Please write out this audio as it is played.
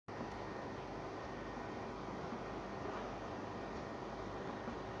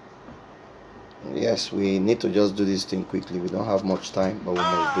Yes, we need to just do this thing quickly. We don't have much time, but we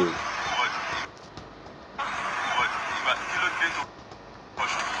must do it.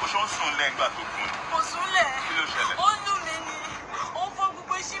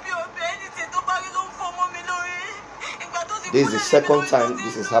 This is the second time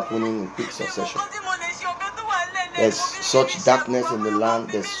this is happening in quick succession. There's such darkness in the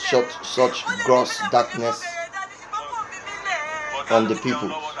land. There's such gross darkness on the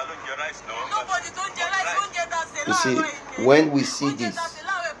people. You see, when we see this,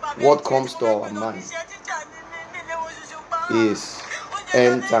 what comes to our mind is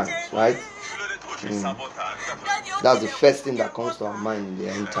end times, right? That's the first thing that comes to our mind in the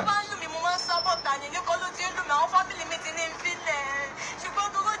end times.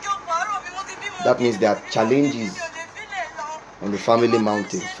 That means there are challenges on the family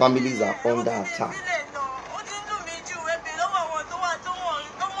mountains. Families are under attack.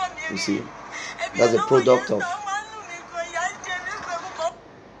 You see, that's a product of,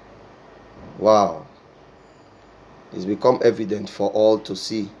 wow, it's become evident for all to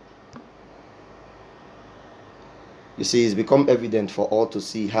see. You see, it's become evident for all to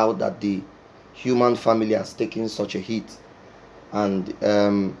see how that the human family has taken such a hit, and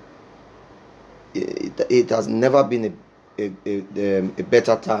it has never been a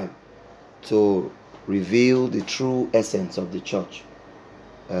better time to reveal the true essence of the church.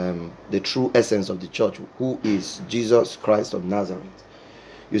 The true essence of the church, who is Jesus Christ of Nazareth.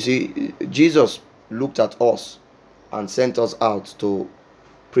 You see, Jesus looked at us and sent us out to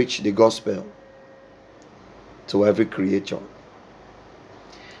preach the gospel to every creature.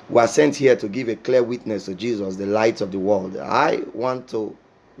 We are sent here to give a clear witness to Jesus, the light of the world. I want to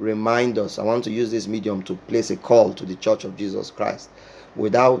remind us, I want to use this medium to place a call to the Church of Jesus Christ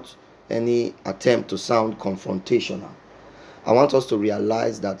without any attempt to sound confrontational. I want us to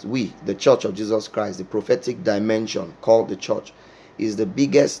realize that we, the Church of Jesus Christ, the prophetic dimension called the church, is the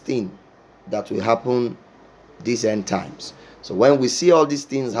biggest thing that will happen these end times. So when we see all these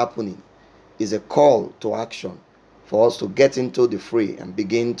things happening, is a call to action for us to get into the fray and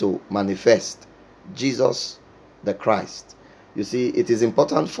begin to manifest Jesus the Christ. You see, it is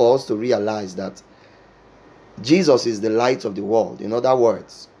important for us to realize that Jesus is the light of the world. In other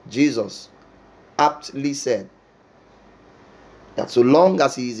words, Jesus aptly said that so long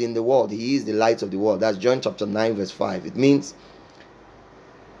as he is in the world, he is the light of the world. That's John chapter 9 verse 5. It means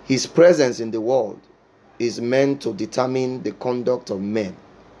his presence in the world is meant to determine the conduct of men.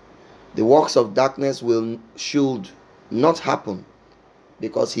 The works of darkness should not happen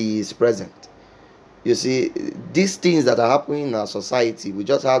because he is present. You see, these things that are happening in our society, we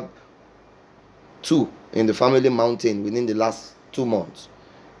just had 2 in the family mountain within the last 2 months.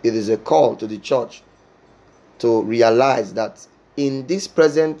 It is a call to the church to realize that in this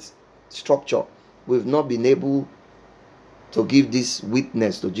present structure, we've not been able to give this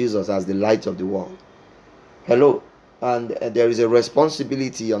witness to Jesus as the light of the world. Hello. And there is a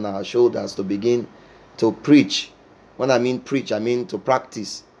responsibility on our shoulders to begin to preach. When I mean preach, I mean to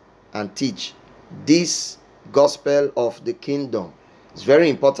practice and teach this gospel of the kingdom. It's very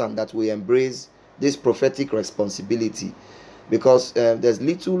important that we embrace this prophetic responsibility, because there's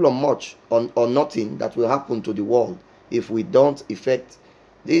little or much or nothing that will happen to the world if we don't effect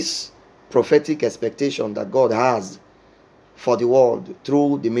this prophetic expectation that God has for the world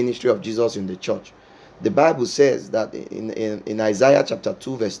through the ministry of Jesus in the church. The Bible says that in Isaiah chapter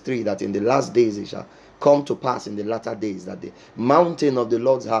 2 verse 3, that in the last days it shall come to pass in the latter days that the mountain of the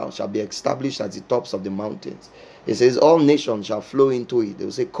Lord's house shall be established at the tops of the mountains. It says all nations shall flow into it. They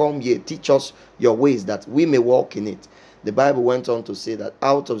will say, come ye, teach us your ways that we may walk in it. The Bible went on to say that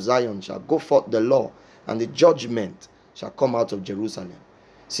out of Zion shall go forth the law, and the judgment shall come out of Jerusalem.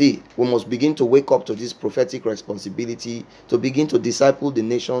 See, we must begin to wake up to this prophetic responsibility to begin to disciple the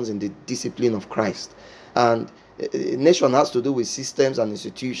nations in the discipline of Christ. And a nation has to do with systems and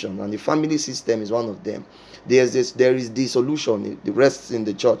institutions, and the family system is one of them. There is dissolution, the rest in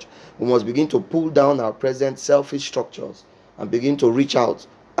the church. We must begin to pull down our present selfish structures and begin to reach out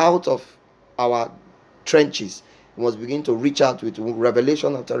of our trenches. We must begin to reach out with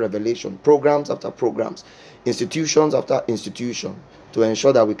revelation after revelation, programs after programs, institutions after institution, to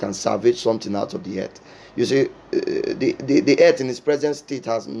ensure that we can salvage something out of the earth. You see, the earth in its present state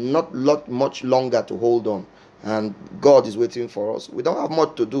has not much longer to hold on, and God is waiting for us. We don't have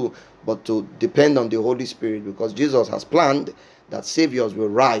much to do but to depend on the Holy Spirit, because Jesus has planned that saviors will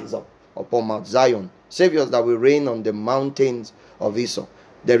rise up upon Mount Zion, saviors that will reign on the mountains of Esau.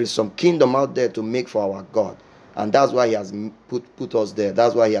 There is some kingdom out there to make for our God. And that's why he has put us there.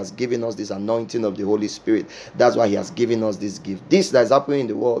 That's why he has given us this anointing of the Holy Spirit. That's why he has given us this gift. This that is happening in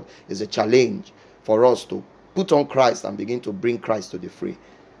the world is a challenge for us to put on Christ and begin to bring Christ to the free.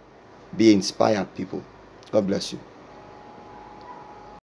 Be inspired, people. God bless you.